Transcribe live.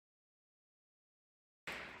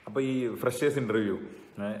അപ്പോൾ ഈ freshers interview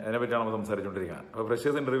അതിനെപ്പറ്റിയാണ് നമ്മൾ സംസാരിച്ചുകൊണ്ടിരിക്കുന്നത്. അപ്പോൾ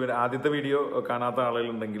ഫ്രഷേഴ്സ് ഇൻ്റർവ്യൂവിൻ്റെ ആദ്യത്തെ വീഡിയോ കാണാത്ത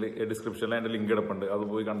ആളുകളുണ്ടെങ്കിൽ ഡിസ്ക്രിപ്ഷനിൽ അതിൻ്റെ ലിങ്ക് എടുപ്പുണ്ട്, അത്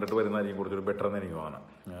പോയി കണ്ടിട്ട് വരുന്നതായിരിക്കും കുറച്ചൊരു ബെറ്റർ എന്ന് എനിക്ക്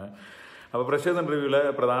തോന്നുന്നത്. അപ്പോൾ ഫ്രഷേഴ്സ് ഇൻ്റർവ്യൂവിലെ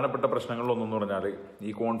പ്രധാനപ്പെട്ട പ്രശ്നങ്ങളൊന്നെന്ന് പറഞ്ഞാൽ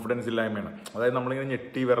ഈ കോൺഫിഡൻസ് ഇല്ലായ്മയാണ്. അതായത് നമ്മളിങ്ങനെ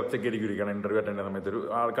ഞെട്ടി വിറച്ചൊക്കെ ഇരിക്കുകയാണ് ഇൻ്റർവ്യൂ അറ്റൻഡ് ചെയ്യുന്ന സമയത്ത്. ഒരു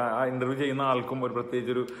ആൾക്ക് ആ ഇൻ്റർവ്യൂ ചെയ്യുന്ന ആൾക്കും ഒരു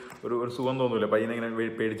പ്രത്യേകിച്ച് ഒരു സുഖം തോന്നില്ല. പയ്യനെ ഇങ്ങനെ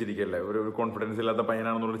പേടിച്ചിരിക്കുകയല്ലേ, ഒരു കോൺഫിഡൻസ് ഇല്ലാത്ത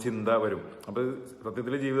പയ്യനാണെന്നുള്ളൊരു ചിന്ത വരും. അപ്പോൾ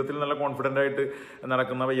സത്യത്തിൽ ജീവിതത്തിൽ നല്ല കോൺഫിഡൻ്റ് ആയിട്ട്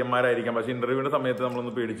നടക്കുന്ന പയ്യന്മാരായിരിക്കാം, പക്ഷേ ഇൻ്റർവ്യൂവിൻ്റെ സമയത്ത്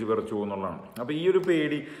നമ്മളൊന്ന് പേടിച്ച് വിറച്ചു പോകുന്നുള്ളതാണ്. അപ്പോൾ ഈ ഒരു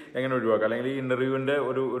പേടി എങ്ങനെ ഒഴിവാക്കുക, അല്ലെങ്കിൽ ഈ ഇൻ്റർവ്യൂവിൻ്റെ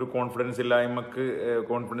ഒരു കോൺഫിഡൻസ്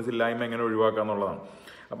ഇല്ലായ്മ എങ്ങനെ ഒഴിവാക്കുക എന്നുള്ളതാണ്.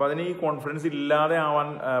 അപ്പോൾ അതിന് ഈ കോൺഫിഡൻസ് ഇല്ലാതെ ആവാൻ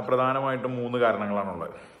പ്രധാനമായിട്ടും 3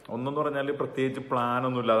 കാരണങ്ങളാണുള്ളത്. ഒന്നെന്ന് പറഞ്ഞാൽ പ്രത്യേകിച്ച്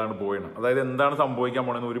പ്ലാനൊന്നും ഇല്ലാതാണ് പോയത്. അതായത് എന്താണ് സംഭവിക്കാൻ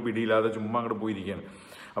പോകണമെന്ന് ഒരു പിടിയില്ലാതെ ചുമ്മാ അങ്ങോട്ട് പോയിരിക്കുകയാണ്.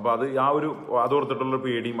 അപ്പോൾ അതോർത്തിട്ടുള്ള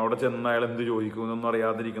പേടിയും അവിടെ ചെന്ന് അയാൾ എന്ത് ചോദിക്കുമെന്നൊന്നും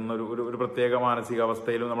അറിയാതിരിക്കുന്ന ഒരു പ്രത്യേക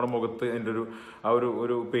മാനസികാവസ്ഥയിലും നമ്മുടെ മുഖത്ത് അതിൻ്റെ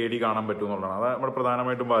ഒരു പേടി കാണാൻ പറ്റും എന്നുള്ളതാണ്. അതാണ് നമ്മുടെ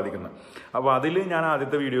പ്രധാനമായിട്ടും ബാധിക്കുന്നത്. അപ്പോൾ അതിൽ ഞാൻ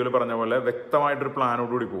ആദ്യത്തെ വീഡിയോയിൽ പറഞ്ഞ പോലെ വ്യക്തമായിട്ടൊരു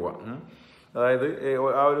പ്ലാനോടുകൂടി പോവാം. അതായത്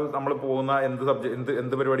നമ്മൾ പോകുന്ന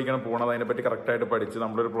എന്ത് പരിപാടിക്കാണ് പോകുന്നത് അതിനെപ്പറ്റി കറക്റ്റായിട്ട് പഠിച്ച്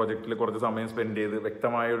നമ്മളൊരു പ്രോജക്റ്റിൽ കുറച്ച് സമയം സ്പെൻഡ് ചെയ്ത്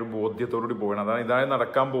വ്യക്തമായ ഒരു ബോധ്യത്തോടുകൂടി പോകണം. അതാണ് ഇതായി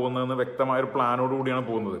നടക്കാൻ പോകുന്നതെന്ന് വ്യക്തമായ ഒരു പ്ലാനോടുകൂടിയാണ്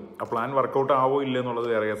പോകുന്നത്. ആ പ്ലാൻ വർക്കൗട്ട് ആവോ ഇല്ല എന്നുള്ളത്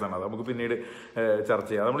വേറെ കേസാണ്. അത് നമുക്ക് പിന്നീട് ചർച്ച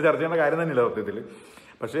ചെയ്യാം. നമ്മൾ ചർച്ച ചെയ്യേണ്ട കാര്യം തന്നെയില്ല സത്യത്തിൽ.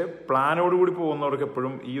 പക്ഷേ പ്ലാനോടുകൂടി പോകുന്നവർക്ക്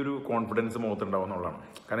എപ്പോഴും ഈ ഒരു കോൺഫിഡൻസ് മുഖത്തുണ്ടാവും എന്നുള്ളതാണ്.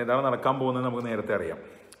 കാരണം ഇതാണ് നടക്കാൻ പോകുന്നത് നമുക്ക് നേരത്തെ അറിയാം.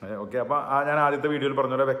 ഓക്കെ, അപ്പോൾ ഞാൻ ആദ്യത്തെ വീഡിയോയിൽ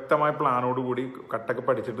പറഞ്ഞ പോലെ വ്യക്തമായ പ്ലാനോടുകൂടി കട്ടൊക്കെ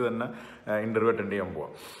പഠിച്ചിട്ട് തന്നെ ഇൻ്റർവ്യൂ അറ്റൻഡ് ചെയ്യാൻ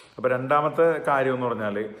പോവാം. അപ്പോൾ രണ്ടാമത്തെ കാര്യം എന്ന്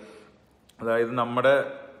പറഞ്ഞാൽ, അതായത് നമ്മുടെ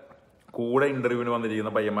കൂടെ ഇൻ്റർവ്യൂവിന്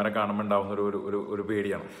വന്നിരിക്കുന്ന പയ്യന്മാരെ കാണുമ്പോൾ ഉണ്ടാവുന്ന ഒരു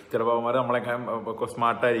പേടിയാണ്. ചില പയ്യന്മാർ നമ്മളെ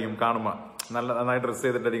സ്മാർട്ടായിരിക്കും, കാണുമ്പോൾ നന്നായി ഡ്രസ്സ്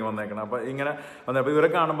ചെയ്തിട്ടായിരിക്കും വന്നേക്കണം. അപ്പോൾ ഇങ്ങനെ അപ്പോൾ ഇവരെ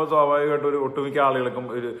കാണുമ്പോൾ സ്വാഭാവികമായിട്ട് ഒട്ടുമിക്ക ആളുകൾക്കും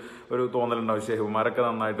ഒരു തോന്നലുണ്ടാവും, ഷെഹുമാരൊക്കെ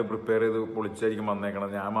നന്നായിട്ട് പ്രിപ്പയർ ചെയ്ത് പൊളിച്ചായിരിക്കും വന്നേക്കണം,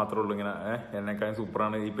 ഞാൻ മാത്രമേ ഉള്ളൂ ഇങ്ങനെ എന്നെക്കാളും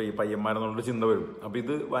സൂപ്പറാണ് ഈ പയ്യന്മാരെന്നുള്ളൊരു ചിന്ത വരും. അപ്പോൾ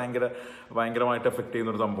ഇത് ഭയങ്കരമായിട്ട് എഫക്ട്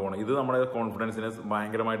ചെയ്യുന്ന ഒരു സംഭവമാണ്. ഇത് നമ്മുടെ കോൺഫിഡൻസിനെ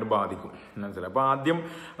ഭയങ്കരമായിട്ട് ബാധിക്കും, മനസ്സിലായി. അപ്പോൾ ആദ്യം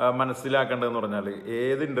മനസ്സിലാക്കേണ്ടതെന്ന് പറഞ്ഞാൽ,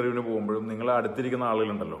 ഏത് ഇൻ്റർവ്യൂവിന് പോകുമ്പോഴും നിങ്ങൾ അടുത്തിരിക്കുന്ന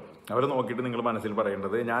ആളുകളുണ്ടല്ലോ, അവരെ നോക്കിയിട്ട് നിങ്ങൾ മനസ്സിൽ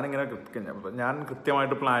പറയേണ്ടത്, ഞാൻ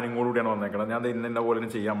കൃത്യമായിട്ട് പ്ലാനിങ്ങോടുകൂടിയാണ് വന്നേക്കണം, ഞാൻ ഇന്ന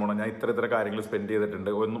പോലെ ചെയ്യാൻ പോകണം, ഞാൻ ഇത്ര കാര്യങ്ങൾ സ്പെൻഡ് ചെയ്തിട്ടുണ്ട്,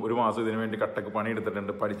 ഒരു മാസം ഇതിനു വേണ്ടി കട്ടക്ക്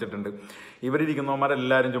പണിയെടുത്തിട്ടുണ്ട്, പഠിച്ചിട്ടുണ്ട്.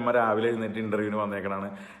 ഇവരിരിക്കുന്നവന്മാരെല്ലാവരും ചുമ്മാ രാവിലെ എഴുന്നേറ്റ് ഇൻ്റർവ്യൂവിന് വന്നേക്കണാണ്,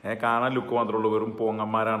 കാണാൻ ലുക്ക് മാത്രമേ ഉള്ളൂ, വെറും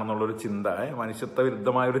പോങ്ങന്മാരാണെന്നുള്ളൊരു ചിന്ത, മനുഷ്യത്വ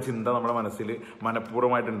വിരുദ്ധമായൊരു ചിന്ത നമ്മുടെ മനസ്സിൽ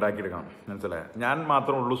മനഃപൂർവ്വമായിട്ട് ഉണ്ടാക്കിയെടുക്കണം, മനസ്സിലായി. ഞാൻ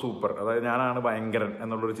മാത്രമേ ഉള്ളൂ സൂപ്പർ, അതായത് ഞാനാണ് ഭയങ്കരൻ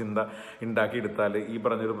എന്നുള്ളൊരു ചിന്ത ഉണ്ടാക്കിയെടുത്താൽ ഈ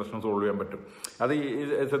പറഞ്ഞൊരു പ്രശ്നം സോൾവ് ചെയ്യാൻ പറ്റും. അത്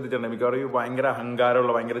ശ്രദ്ധിച്ചിട്ടുണ്ട്, മിക്കവാറും ഭയങ്കര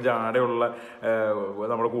അഹങ്കാരമുള്ള ഭയങ്കര ജാടയുള്ള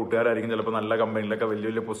നമ്മുടെ കൂട്ടുകാരായിരിക്കും ചിലപ്പോൾ നല്ല കമ്പനിയിലൊക്കെ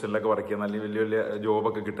വലിയ പൊസിഷനിലൊക്കെ വർക്ക് ചെയ്യുന്ന, അല്ലെങ്കിൽ വലിയ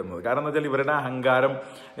ജോബൊക്കെ കിട്ടുന്നത്. കാരണം എന്താ വെച്ചാൽ ഇവരുടെ അഹങ്കാരം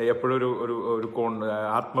എപ്പോഴും ഒരു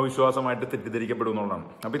ആത്മവിശ്വാസമായിട്ട് തെറ്റിദ്ധരിക്കപ്പെടും എന്നുള്ളതാണ്.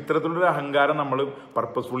 അപ്പോൾ ഇത്തരത്തിലൊരു അഹങ്കാരം നമ്മൾ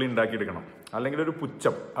പർപ്പസ്ഫുള്ളി ഉണ്ടാക്കിയെടുക്കണം. അല്ലെങ്കിൽ ഒരു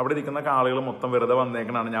പുച്ഛം, അവിടെ ഇരിക്കുന്ന ആളുകൾ മൊത്തം വെറുതെ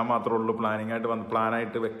വന്നേക്കണാണ്, ഞാൻ മാത്രമേ ഉള്ളൂ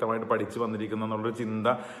പ്ലാനായിട്ട് വ്യക്തമായിട്ട് പഠിച്ച് വന്നിരിക്കുന്ന എന്നുള്ളൊരു ചിന്ത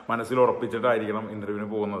മനസ്സിൽ ഉറപ്പിച്ചിട്ടായിരിക്കണം ഇൻ്റർവ്യൂവിന്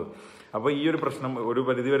പോകുന്നത്. അപ്പോൾ ഈ ഒരു പ്രശ്നം ഒരു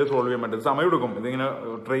പരിധിവരെ സോൾവ് ചെയ്യാൻ പറ്റും. സമയം എടുക്കും, ഇതിങ്ങനെ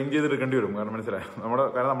ട്രെയിൻ ചെയ്തെടുക്കേണ്ടി വരും. കാരണം മനസ്സിലായി,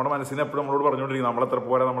 നമ്മുടെ മനസ്സിനെ എപ്പോഴും നമ്മളോട് പറഞ്ഞുകൊണ്ടിരിക്കും നമ്മളെത്ര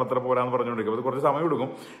പോരാ എന്ന് പറഞ്ഞുകൊണ്ടിരിക്കും. അത് കുറച്ച് സമയം എടുക്കും,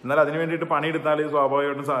 എന്നാൽ അതിന് വേണ്ടിയിട്ട് പണിയെടുത്താൽ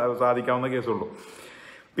സ്വാഭാവികമായിട്ടും സാധിക്കാവുന്ന കേസുള്ളൂ.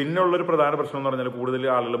 പിന്നെ ഉള്ളൊരു പ്രധാന പ്രശ്നം എന്ന് പറഞ്ഞാൽ, കൂടുതൽ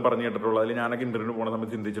ആളുകളും പറഞ്ഞു കേട്ടിട്ടുള്ളത്, അതിൽ ഞാനൊക്കെ ഇൻ്റർവ്യൂവിന് പോകുന്ന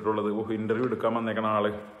സമയത്ത് ചിന്തിച്ചിട്ടുള്ളത്, ഇൻ്റർവ്യൂ എടുക്കാൻ വന്നേക്കണ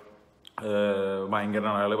ആള്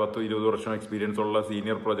ഭയങ്കരമാണ്, അയാൾ 10-20 വർഷം എക്സ്പീരിയൻസ് ഉള്ള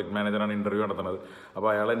സീനിയർ പ്രോജക്ട് മാനേജറാണ് ഇൻ്റർവ്യൂ നടത്തുന്നത്. അപ്പോൾ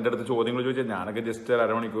അയാൾ എൻ്റെ അടുത്ത് ചോദ്യങ്ങൾ ചോദിച്ചാൽ ഞാനൊക്കെ ജസ്റ്റ്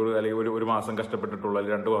അരമണിക്കൂർ അല്ലെങ്കിൽ ഒരു മാസം കഷ്ടപ്പെട്ടിട്ടുള്ളൂ,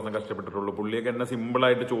 അല്ലെങ്കിൽ 2 മാസം കഷ്ടപ്പെട്ടിട്ടുള്ളൂ. പുള്ളിയൊക്കെ എന്നെ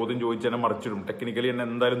സിമ്പിളായിട്ട് ചോദ്യം ചോദിച്ച് എന്നെ മറിച്ചിടും, ടെക്നിക്കലി എന്നെ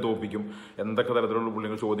എന്തായാലും തോപ്പിക്കും, എന്തൊക്കെ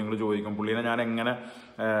തരത്തിലുള്ള ചോദ്യങ്ങൾ ചോദിക്കും, പുള്ളീനെ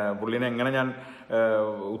എങ്ങനെ ഞാൻ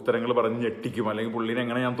ഉത്തരങ്ങൾ പറഞ്ഞ് ഞെട്ടിക്കും, അല്ലെങ്കിൽ പുള്ളീനെ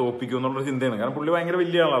എങ്ങനെ ഞാൻ തോപ്പിക്കും എന്നുള്ളൊരു ചിന്തയാണ്. കാരണം പുള്ളി ഭയങ്കര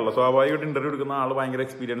വലിയ ആളാണല്ലോ, സ്വാഭാവികമായിട്ട് ഇൻ്റർവ്യൂ എടുക്കുന്ന ആൾ ഭയങ്കര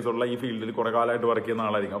എക്സ്പീരിയൻസ് ഉള്ള ഈ ഫീൽഡിൽ കുറേ കാലമായിട്ട് വർക്ക് ചെയ്യുന്ന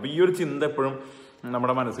ആളായിരിക്കും. അപ്പോൾ ഈ ഒരു ചിന്ത എപ്പോഴും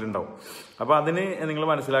നമ്മുടെ മനസ്സിലുണ്ടാവും. അപ്പോൾ അതിന് നിങ്ങൾ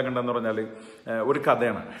മനസ്സിലാക്കേണ്ടതെന്ന് പറഞ്ഞാൽ ഒരു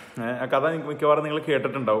കഥയാണ്. ആ കഥ മിക്കവാറും നിങ്ങൾ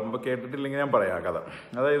കേട്ടിട്ടുണ്ടാവും. അപ്പോൾ കേട്ടിട്ടില്ലെങ്കിൽ ഞാൻ പറയാം ആ കഥ.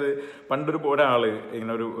 അതായത് ഒരാൾ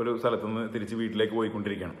ഇങ്ങനെ ഒരു സ്ഥലത്തു നിന്ന് തിരിച്ച് വീട്ടിലേക്ക്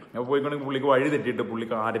പോയിക്കൊണ്ടിരിക്കുകയാണ്. അപ്പോൾ പോയിക്കൊണ്ടെങ്കിൽ പുള്ളിക്ക് വഴി തെറ്റിയിട്ട് പുള്ളി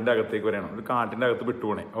കാടിൻ്റെ അകത്തേക്ക് വരെയാണ്, ഒരു കാട്ടിൻ്റെ അകത്ത്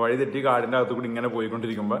വിട്ടുപോണേ. വഴി തെറ്റി കാടിൻ്റെ അകത്ത് കൂടി ഇങ്ങനെ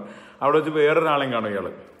പോയിക്കൊണ്ടിരിക്കുമ്പോൾ അവിടെ വെച്ച് വേറൊരാളെയും കാണും ഇയാൾ.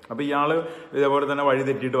 അപ്പോൾ ഇയാൾ ഇതേപോലെ തന്നെ വഴി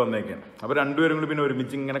തെറ്റിയിട്ട് വന്നേക്കാണ്. അപ്പോൾ രണ്ടുപേരും കൂടി പിന്നെ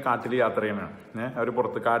ഒരുമിച്ച് ഇങ്ങനെ കാട്ടിൽ യാത്ര ചെയ്യണതാണ്. അവർ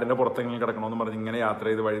കാടിൻ്റെ പുറത്തെങ്കിലും കിടക്കണമെന്ന് പറഞ്ഞ് ഇങ്ങനെ യാത്ര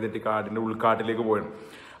ചെയ്ത് വഴി തെറ്റി കാടിൻ്റെ ഉൾക്കാട്ടിലേക്ക് പോയാണ്.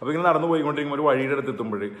 അപ്പോൾ ഇങ്ങനെ നടന്നു പോയിക്കൊണ്ടിരിക്കുമ്പോൾ ഒരു വഴിയുടെ അടുത്ത്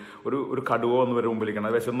എത്തുമ്പോൾ ഒരു കടുവ വന്ന് ഇവരുടെ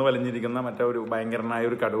മുമ്പിലേക്കാണ്. വിശന്ന് വലിഞ്ഞിരിക്കുന്ന ഒരു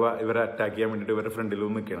ഭയങ്കരനായ ഒരു കടുവ ഇവരെ അറ്റാക്ക് ചെയ്യാൻ വേണ്ടിയിട്ട് ഇവരുടെ ഫ്രണ്ടിൽ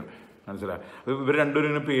നിന്ന് നിൽക്കുകയാണ്, മനസ്സിലായി. അപ്പോൾ ഇവർ രണ്ടുപേരും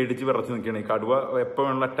ഇങ്ങനെ പേടിച്ച് വിറച്ച് നിൽക്കുകയാണ്. ഈ കടുവ എപ്പോൾ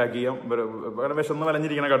വേണമെങ്കിലും അറ്റാക്ക് ചെയ്യാം, വിശന്ന്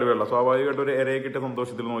വലിഞ്ഞിരിക്കുന്ന കടുവയല്ല, സ്വാഭാവികമായിട്ട് ഒരു ഇരയെ കിട്ടിയ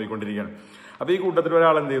സന്തോഷത്തിൽ നോക്കിക്കൊണ്ടിരിക്കുകയാണ്. അപ്പോൾ ഈ കൂട്ടത്തിൽ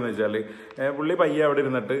ഒരാൾ എന്ത് ചെയ്യുന്നത് വെച്ചാൽ, പുള്ളി പയ്യെ അവിടെ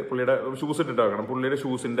ഇരുന്നിട്ട് പുള്ളിയുടെ ഷൂസ് ഇട്ടിട്ട് വെക്കണം, പുള്ളിയുടെ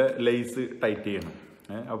ഷൂസിൻ്റെ ലേസ് ടൈറ്റ് ചെയ്യണം.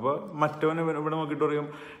 അപ്പോൾ മറ്റവന് ഇവിടെ നോക്കിയിട്ട് പറയും,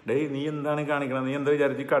 നീ എന്താണ് കാണിക്കണം, നീ എന്താ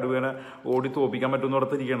വിചാരിച്ച് കടുവേനെ ഓടി തോപ്പിക്കാൻ പറ്റുമെന്ന്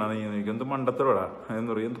ഓർത്തിരിക്കണം, നീ എനിക്ക് എന്ത് മണ്ടത്തരോടാ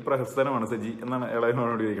എന്ന് പറയും, എന്ത് പ്രഹസനമാണ് സജി എന്നാണ്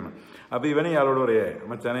ഇളയനോട് ചോദിക്കണം. അപ്പോൾ ഇയാളോട് പറയേ,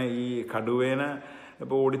 മച്ചാനെ ഈ കടുവേനെ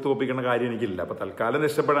ഇപ്പോൾ ഓടി തോപ്പിക്കേണ്ട കാര്യം എനിക്കില്ല. അപ്പോൾ തൽക്കാലം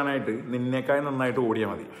രക്ഷപ്പെടാനായിട്ട് നിന്നേക്കായി നന്നായിട്ട് ഓടിയാൽ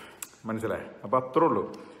മതി. മനസ്സിലായി? അപ്പോൾ അത്രേ ഉള്ളൂ.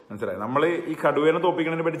 മനസ്സിലായി? നമ്മൾ ഈ കടുവേനെ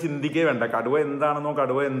തോപ്പിക്കുന്നതിനെ പറ്റി ചിന്തിക്കേ വേണ്ട. കടുവ എന്താണെന്നോ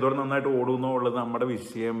കടുവ എന്തോരം നന്നായിട്ട് ഓടുന്നോ ഉള്ളത് നമ്മുടെ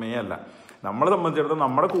വിഷയമേ അല്ല. നമ്മളെ സംബന്ധിച്ചിടത്തോളം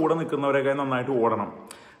നമ്മുടെ കൂടെ നിൽക്കുന്നവരെക്കായി നന്നായിട്ട് ഓടണം.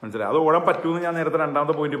 മനസ്സിലായി? അത് ഓടാൻ പറ്റുമെന്ന് ഞാൻ നേരത്തെ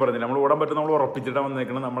രണ്ടാമത്തെ പോയിന്റ് പറഞ്ഞില്ല. നമ്മൾ ഓടാൻ പറ്റും, നമ്മൾ ഉറപ്പിച്ചിട്ടാണ്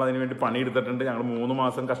വന്നേക്കുന്നത്. നമ്മൾ അതിന് വേണ്ടി പണിയെടുത്തിട്ടുണ്ട്. ഞങ്ങൾ 3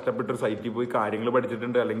 മാസം കഷ്ടപ്പെട്ട് സൈറ്റിൽ പോയി കാര്യങ്ങൾ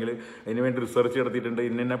പഠിച്ചിട്ടുണ്ട്, അല്ലെങ്കിൽ അതിന് വേണ്ടി റിസർച്ച് നടത്തിയിട്ടുണ്ട്.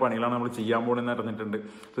 ഇന്ന പണികളാണ് നമ്മൾ ചെയ്യാൻ പോകുന്നതെന്ന് അറിഞ്ഞിട്ടുണ്ട്.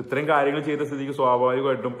 ഇത്രയും കാര്യങ്ങൾ ചെയ്ത സ്ഥിതിക്ക്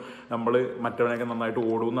സ്വാഭാവികമായിട്ടും നമ്മൾ മറ്റവനെയൊക്കെ നന്നായിട്ട്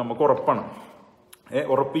ഓടുമെന്ന് നമുക്ക് ഉറപ്പാണ്.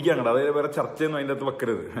 ഉറപ്പിക്കാൻ കണ്ട, അതായത് വേറെ ചർച്ചയൊന്നും അതിൻ്റെ അകത്ത്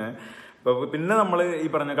വെക്കരുത്. പിന്നെ നമ്മൾ ഈ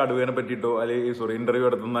പറഞ്ഞ കടുവേനെ പറ്റിയിട്ടോ അല്ലെങ്കിൽ ഇന്റർവ്യൂ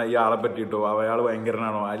നടത്തുന്ന ഈ ആളെ പറ്റിയിട്ടോ അയാൾ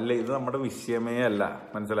ഭയങ്കരനാണോ അല്ല, ഇത് നമ്മുടെ വിഷയമേ അല്ല.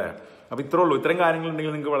 മനസ്സിലായോ? അപ്പോൾ ഇത്രേ ഉള്ളൂ. ഇത്തരം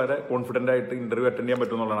കാര്യങ്ങളുണ്ടെങ്കിൽ നിങ്ങൾക്ക് വളരെ കോൺഫിഡൻ്റ് ആയിട്ട് ഇന്റർവ്യൂ അറ്റൻഡ് ചെയ്യാൻ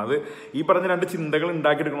പറ്റുമെന്നുള്ളതാണ്. അത് ഈ പറഞ്ഞ 2 ചിന്തകൾ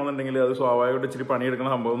ഉണ്ടാക്കിയെടുക്കണമെന്നുണ്ടെങ്കിൽ അത് സ്വാഭാവികമായിട്ട് ഇച്ചിരി പണിയെടുക്കുന്ന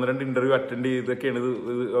സംഭവം. 1-2 ഇന്റർവ്യൂ അറ്റൻഡ് ചെയ്തൊക്കെയാണ് ഇത്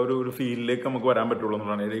ഒരു ഫീൽഡിലേക്ക് നമുക്ക് വരാൻ പറ്റുള്ളൂ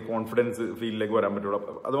എന്നുള്ളതാണ്. ഈ കോൺഫിഡൻസ് ഫീൽഡിലേക്ക് വരാൻ പറ്റുള്ളൂ.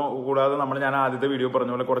 അത് കൂടാതെ ഞാൻ ആദ്യത്തെ വീഡിയോ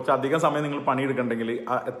പറഞ്ഞ പോലെ കുറച്ചധികം സമയം നിങ്ങൾ പണിയെടുക്കണ്ടെങ്കിൽ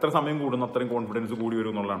എത്ര സമയം കൂടുന്നു അത്രയും കോൺഫിഡൻസ് കൂടി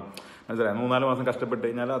വരും എന്നുള്ളതാണ്. മനസ്സിലായി? 3-4 മാസം കഷ്ടപ്പെട്ട്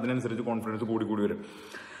കഴിഞ്ഞാൽ അതിനനുസരിച്ച് കോൺഫിഡൻസ് കൂടി വരും.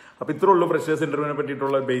 അപ്പോൾ ഇത്രേ ഉള്ളൂ ഫ്രഷേഴ്സ് ഇന്റർവ്യൂവിനെ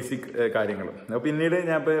പറ്റിയിട്ടുള്ള ബേസിക് കാര്യങ്ങൾ. അപ്പോൾ പിന്നീട്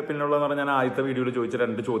ഞാൻ പിന്നുള്ളതെന്ന് പറഞ്ഞാൽ ഞാൻ ആദ്യത്തെ വീഡിയോയിൽ ചോദിച്ച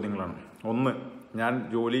 2 ചോദ്യങ്ങളാണ്. ഒന്ന്, ഞാൻ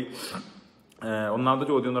ഒന്നാമത്തെ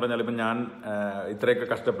ചോദ്യം എന്ന് പറഞ്ഞാൽ ഇപ്പം ഞാൻ ഇത്രയൊക്കെ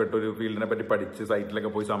കഷ്ടപ്പെട്ട് ഒരു ഫീൽഡിനെ പറ്റി പഠിച്ച്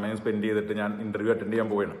സൈറ്റിലൊക്കെ പോയി സമയം സ്പെൻഡ് ചെയ്തിട്ട് ഞാൻ ഇന്റർവ്യൂ അറ്റൻഡ് ചെയ്യാൻ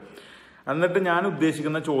പോവുകയാണ്. എന്നിട്ട് ഞാൻ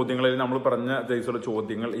ഉദ്ദേശിക്കുന്ന ചോദ്യങ്ങളിൽ നമ്മൾ പറഞ്ഞ സൈസുള്ള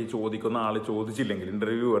ചോദ്യങ്ങൾ ഈ ചോദിക്കുന്ന ആൾ ചോദിച്ചില്ലെങ്കിൽ,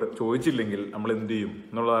 ഇന്റർവ്യൂവർ ചോദിച്ചില്ലെങ്കിൽ നമ്മൾ എന്ത് ചെയ്യും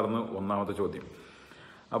എന്നുള്ളതായിരുന്നു ഒന്നാമത്തെ ചോദ്യം.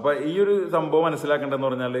 അപ്പോൾ ഈ ഒരു സംഭവം മനസ്സിലാക്കേണ്ടതെന്ന്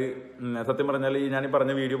പറഞ്ഞാൽ, സത്യം പറഞ്ഞാൽ ഈ ഞാൻ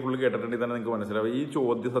പറഞ്ഞ വീഡിയോ ഫുള്ള് കേട്ടിട്ടുണ്ടെങ്കിൽ തന്നെ നിങ്ങൾക്ക് മനസ്സിലാവും ഈ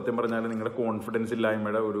ചോദ്യം സത്യം പറഞ്ഞാൽ നിങ്ങളുടെ കോൺഫിഡൻസ്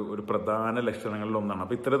ഇല്ലായ്മയുടെ ഒരു പ്രധാന ലക്ഷണങ്ങളിൽ ഒന്നാണ്.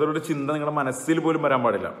 അപ്പോൾ ഇത്തരത്തിലൊരു ചിന്ത നിങ്ങളുടെ മനസ്സിൽ പോലും വരാൻ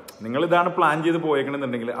പാടില്ല. നിങ്ങൾ ഇതാണ് പ്ലാൻ ചെയ്ത്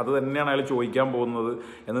പോയേക്കണമെന്നുണ്ടെങ്കിൽ അത് തന്നെയാണ് അയാൾ ചോദിക്കാൻ പോകുന്നത്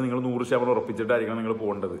എന്ന് നിങ്ങൾ 100% ഉറപ്പിച്ചിട്ടായിരിക്കണം നിങ്ങൾ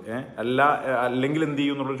പോകേണ്ടത്. അല്ലെങ്കിൽ എന്ത്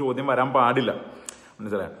ചെയ്യും എന്നുള്ളൊരു ചോദ്യം വരാൻ പാടില്ല.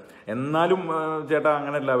 മനസ്സിലായോ? എന്നാലും ചേട്ടാ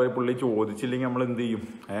അങ്ങനെയല്ല, അവർ പുള്ളി ചോദിച്ചില്ലെങ്കിൽ നമ്മൾ എന്ത് ചെയ്യും?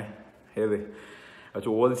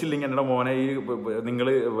 ചോദിച്ചില്ലെങ്കിൽ എൻ്റെ മോനെ, ഈ നിങ്ങൾ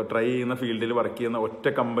ട്രൈ ചെയ്യുന്ന ഫീൽഡിൽ വർക്ക് ചെയ്യുന്ന ഒറ്റ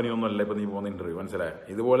കമ്പനിയൊന്നും അല്ല ഇപ്പോൾ നീ പോകുന്ന ഇന്റർവ്യൂ. മനസ്സിലായോ?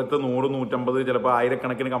 ഇതുപോലത്തെ 100-150 ചിലപ്പോൾ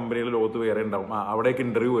 1000കണക്കിന് കമ്പനികൾ ലോകത്ത് വേറെ ഉണ്ടാവും. അവിടെയൊക്കെ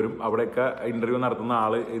ഇന്റർവ്യൂ വരും. അവിടെയൊക്കെ ഇന്റർവ്യൂ നടത്തുന്ന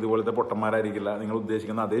ആൾ ഇതുപോലത്തെ പൊട്ടന്മാരായിരിക്കില്ല. നിങ്ങൾ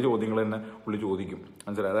ഉദ്ദേശിക്കുന്ന അതേ ചോദ്യങ്ങൾ തന്നെ പുള്ളി ചോദിക്കും.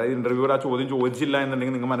 മനസ്സിലായി? അതായത് ഇന്റർവ്യൂവർ ആ ചോദ്യം ചോദിച്ചില്ല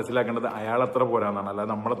എന്നുണ്ടെങ്കിൽ നിങ്ങൾ മനസ്സിലാക്കേണ്ടത് അയാൾ അത്ര പോരാന്നാണ്,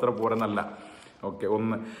 അല്ലാതെ നമ്മളത്ര പോരെന്നല്ല. ഓക്കെ,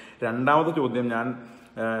 ഒന്ന്. രണ്ടാമത്തെ ചോദ്യം, ഞാൻ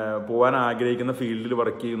പോകാൻ ആഗ്രഹിക്കുന്ന ഫീൽഡിൽ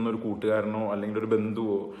വർക്ക് ചെയ്യുന്ന ഒരു കൂട്ടുകാരനോ അല്ലെങ്കിൽ ഒരു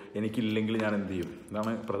ബന്ധുവോ എനിക്കില്ലെങ്കിൽ ഞാൻ എന്ത് ചെയ്യും?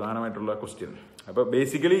 ഇതാണ് പ്രധാനമായിട്ടുള്ള ക്വസ്റ്റ്യൻ. അപ്പോൾ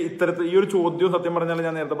ബേസിക്കലി ഇത്തരത്തിൽ ഈ ഒരു ചോദ്യം സത്യം പറഞ്ഞാൽ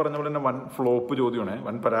ഞാൻ നേരത്തെ പറഞ്ഞ പോലെ തന്നെ വൻ ഫ്ലോപ്പ് ചോദ്യമാണ്,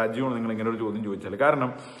 വൻ പരാജയമാണ് നിങ്ങൾ ഇങ്ങനെ ഒരു ചോദ്യം ചോദിച്ചാൽ. കാരണം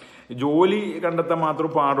ജോലി കണ്ടെത്താൻ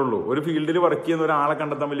മാത്രമേ പാടുള്ളൂ. ഒരു ഫീൽഡിൽ വർക്ക് ചെയ്യുന്ന ഒരാളെ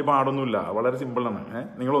കണ്ടെത്താൻ വലിയ പാടൊന്നുമില്ല, വളരെ സിമ്പിളാണ്.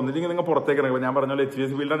 നിങ്ങൾ ഒന്നില്ലെങ്കിൽ നിങ്ങൾ പുറത്തേക്ക് ഇറങ്ങുക. ഞാൻ പറഞ്ഞ പോലെ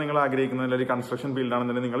HVAC ഫീൽഡാണ് നിങ്ങൾ ആഗ്രഹിക്കുന്നത്, അല്ലെങ്കിൽ കൺസ്ട്രക്ഷൻ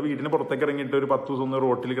ഫീൽഡാണെന്നുണ്ടെങ്കിൽ നിങ്ങൾ വീട്ടിന് പുറത്തേക്ക് ഇറങ്ങിയിട്ട് ഒരു 10 ദിവസം ഒന്ന്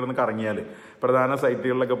റോട്ടിൽ കിടന്ന് കറങ്ങിയാൽ, പ്രധാന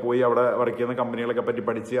സൈറ്റുകളിലൊക്കെ പോയി അവിടെ വർക്ക് ചെയ്യുന്ന കമ്പനികളൊക്കെ പറ്റി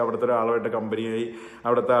പഠിച്ച് അവിടുത്തെ ഒരാളുമായിട്ട് കമ്പനിയായി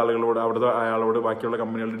അവിടുത്തെ ആളുകളോട് അയാളോട് ബാക്കിയുള്ള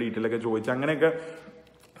കമ്പനികളുടെ ഡീറ്റെയിൽ ഒക്കെ ചോദിച്ച് അങ്ങനെയൊക്കെ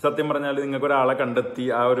സത്യം പറഞ്ഞാൽ നിങ്ങൾക്ക് ഒരാളെ കണ്ടെത്തി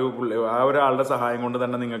ആ ഒരാളുടെ സഹായം കൊണ്ട്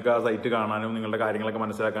തന്നെ നിങ്ങൾക്ക് ആ സൈറ്റ് കാണാനും നിങ്ങളുടെ കാര്യങ്ങളൊക്കെ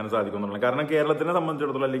മനസ്സിലാക്കാനും സാധിക്കുന്നുള്ളൂ. കാരണം കേരളത്തിനെ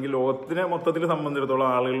സംബന്ധിച്ചിടത്തോളം അല്ലെങ്കിൽ ലോകത്തിനെ മൊത്തത്തിൽ സംബന്ധിച്ചിടത്തോളം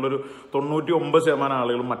ആളുകളുടെ ഒരു 99%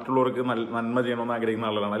 ആളുകളും മറ്റുള്ളവർക്ക് നന്മ ചെയ്യണമെന്ന് ആഗ്രഹിക്കുന്ന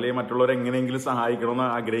ആളുകളാണ്, അല്ലെങ്കിൽ മറ്റുള്ളവരെ എങ്ങനെയെങ്കിലും സഹായിക്കണമെന്ന്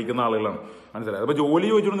ആഗ്രഹിക്കുന്ന ആളുകളാണ്. മനസ്സിലായത്? അപ്പോൾ ജോലി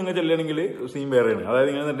ചോദിച്ചുകൊണ്ട് നിങ്ങൾ ചെല്ലുകയാണെങ്കിൽ സീൻ വേറെയാണ്. അതായത്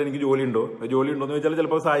നിങ്ങൾ എന്നിട്ട് എനിക്ക് ജോലി ഉണ്ടോ എന്ന് ചോദിച്ചാൽ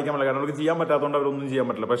ചിലപ്പോൾ സഹായിക്കാൻ പറ്റില്ല, കാരണം അവർക്ക് ചെയ്യാൻ പറ്റാത്തതുകൊണ്ട് അവരൊന്നും ചെയ്യാൻ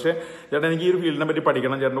പറ്റില്ല. പക്ഷേ ചേട്ടാ എനിക്ക് ഈ ഒരു ഫീൽഡിനെ പറ്റി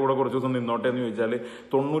പഠിക്കണം, ചേട്ടൻ്റെ കൂടെ കുറച്ച് ദിവസം നിന്നോട്ടെ എന്ന് ചോദിച്ചാൽ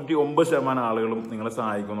 99% ആളുകളും നിങ്ങളെ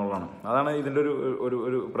സഹായിക്കും എന്നുള്ളതാണ്. അതാണ് ഇതിന്റെ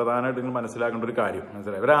ഒരു പ്രധാനമായിട്ട് നിങ്ങൾ മനസ്സിലാക്കേണ്ട ഒരു കാര്യം.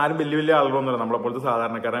 മനസ്സിലായി? ഇവരാരും വലിയ ആളുകളൊന്നുമില്ല, നമ്മളെപ്പോലത്തെ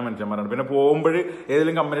സാധാരണക്കാരായ മനുഷ്യന്മാരാണ്. പിന്നെ പോകുമ്പോൾ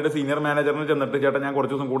ഏതെങ്കിലും കമ്പനിയുടെ സീനിയർ മാനേജറിന് ചെന്നിട്ട് ചേട്ടാ ഞാൻ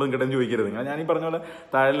കുറച്ച് ദിവസം കൂടുതൽ കിട്ടുമെന്ന് ചോദിക്കരുത്. ഞാൻ ഈ പറഞ്ഞ പോലെ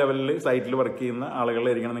താഴെ ലെവലിൽ സൈറ്റിൽ വർക്ക് ചെയ്യുന്ന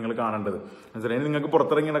ആളുകളായിരിക്കണം നിങ്ങൾ കാണേണ്ടത്. മനസ്സിലായി? നിങ്ങൾക്ക്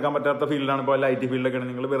പുറത്തിറങ്ങി നടക്കാൻ പറ്റാത്ത ഫീൽഡാണ്, ഇപ്പോൾ IT ഫീൽഡൊക്കെയാണ്.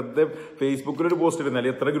 നിങ്ങൾ വെറുതെ ഫേസ്ബുക്കിൽ ഒരു പോസ്റ്റ് ഇടുന്നാൽ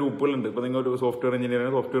എത്ര ഗ്രൂപ്പുകളുണ്ട്. ഇപ്പോൾ നിങ്ങൾ ഒരു സോഫ്റ്റ്വെയർ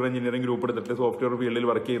എഞ്ചിനീയറിംഗ് ഗ്രൂപ്പ് എടുത്തിട്ട് സോഫ്റ്റ്വെയർ ഫീൽഡിൽ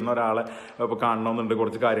വർക്ക് ചെയ്യുന്ന ഒരാളെ ഇപ്പോൾ കാണണമെന്നുണ്ട്,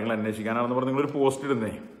 കുറച്ച് കാര്യങ്ങൾ അന്വേഷിക്കാനാണെന്ന് പറഞ്ഞ് നിങ്ങളൊരു പോസ്റ്റ്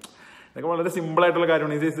ഇടുന്നേ. ഇതൊക്കെ വളരെ സിമ്പിളായിട്ടുള്ള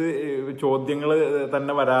കാര്യമാണ്. ഈ ചോദ്യങ്ങൾ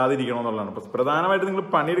തന്നെ വരാതിരിക്കണം എന്നുള്ളതാണ്. അപ്പോൾ പ്രധാനമായിട്ട് നിങ്ങൾ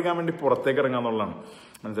പണിയെടുക്കാൻ വേണ്ടി പുറത്തേക്ക് ഇറങ്ങുക എന്നുള്ളതാണ്.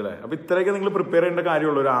 മനസ്സിലായി? അപ്പോൾ ഇത്രയൊക്കെ നിങ്ങൾ പ്രിപ്പയർ ചെയ്യേണ്ട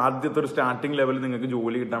കാര്യമുള്ളൂ. ഒരു ആദ്യത്തെ ഒരു സ്റ്റാർട്ടിംഗ് ലെവലിൽ നിങ്ങൾക്ക്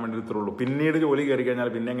ജോലി കിട്ടാൻ വേണ്ടി ഇത്രേ ഉള്ളൂ. പിന്നീട് ജോലി കയറി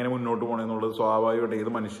കഴിഞ്ഞാൽ പിന്നെ എങ്ങനെ മുന്നോട്ട് പോകണമെന്നുള്ളത് സ്വാഭാവികമായിട്ട്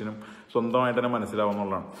ഏത് മനുഷ്യനും സ്വന്തമായിട്ട് തന്നെ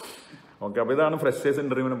മനസ്സിലാവുന്നുള്ളതാണ്. ഓക്കെ, അപ്പോൾ ഇതാണ് ഫ്രഷേഴ്സ്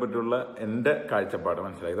ഇന്റർവ്യൂവിനെ പറ്റിയുള്ള എൻ്റെ കാഴ്ചപ്പാട്.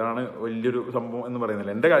 മനസ്സിലായി? ഇതാണ് വലിയൊരു സംഭവം എന്ന്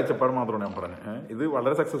പറയുന്നില്ല, എൻ്റെ കാഴ്ചപ്പാട് മാത്രമാണ് ഞാൻ പറഞ്ഞത്. ഇത്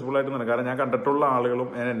വളരെ സക്സസ്ഫുൾ ആയിട്ട് നടക്കും. കാരണം ഞാൻ കണ്ടിട്ടുള്ള ആളുകളും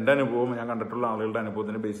എൻ്റെ അനുഭവവും ഞാൻ കണ്ടിട്ടുള്ള ആളുകളുടെ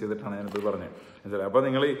അനുഭവത്തിന് ബേസ് ചെയ്തിട്ടാണ് ഞാനിപ്പോൾ പറഞ്ഞത്. മനസ്സിലായി? അപ്പോൾ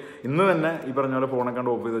നിങ്ങൾ ഇന്ന് തന്നെ ഈ പറഞ്ഞ പോലെ ഫോണൊക്കെ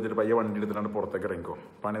ഓഫ് ചെയ്ത് വെച്ചിട്ട് പയ്യെ വണ്ടി എടുത്തിട്ടാണ് പുറത്തേക്ക് ഇറങ്ങിക്കോ,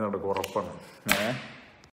 പണി നടക്കും, ഉറപ്പാണ്.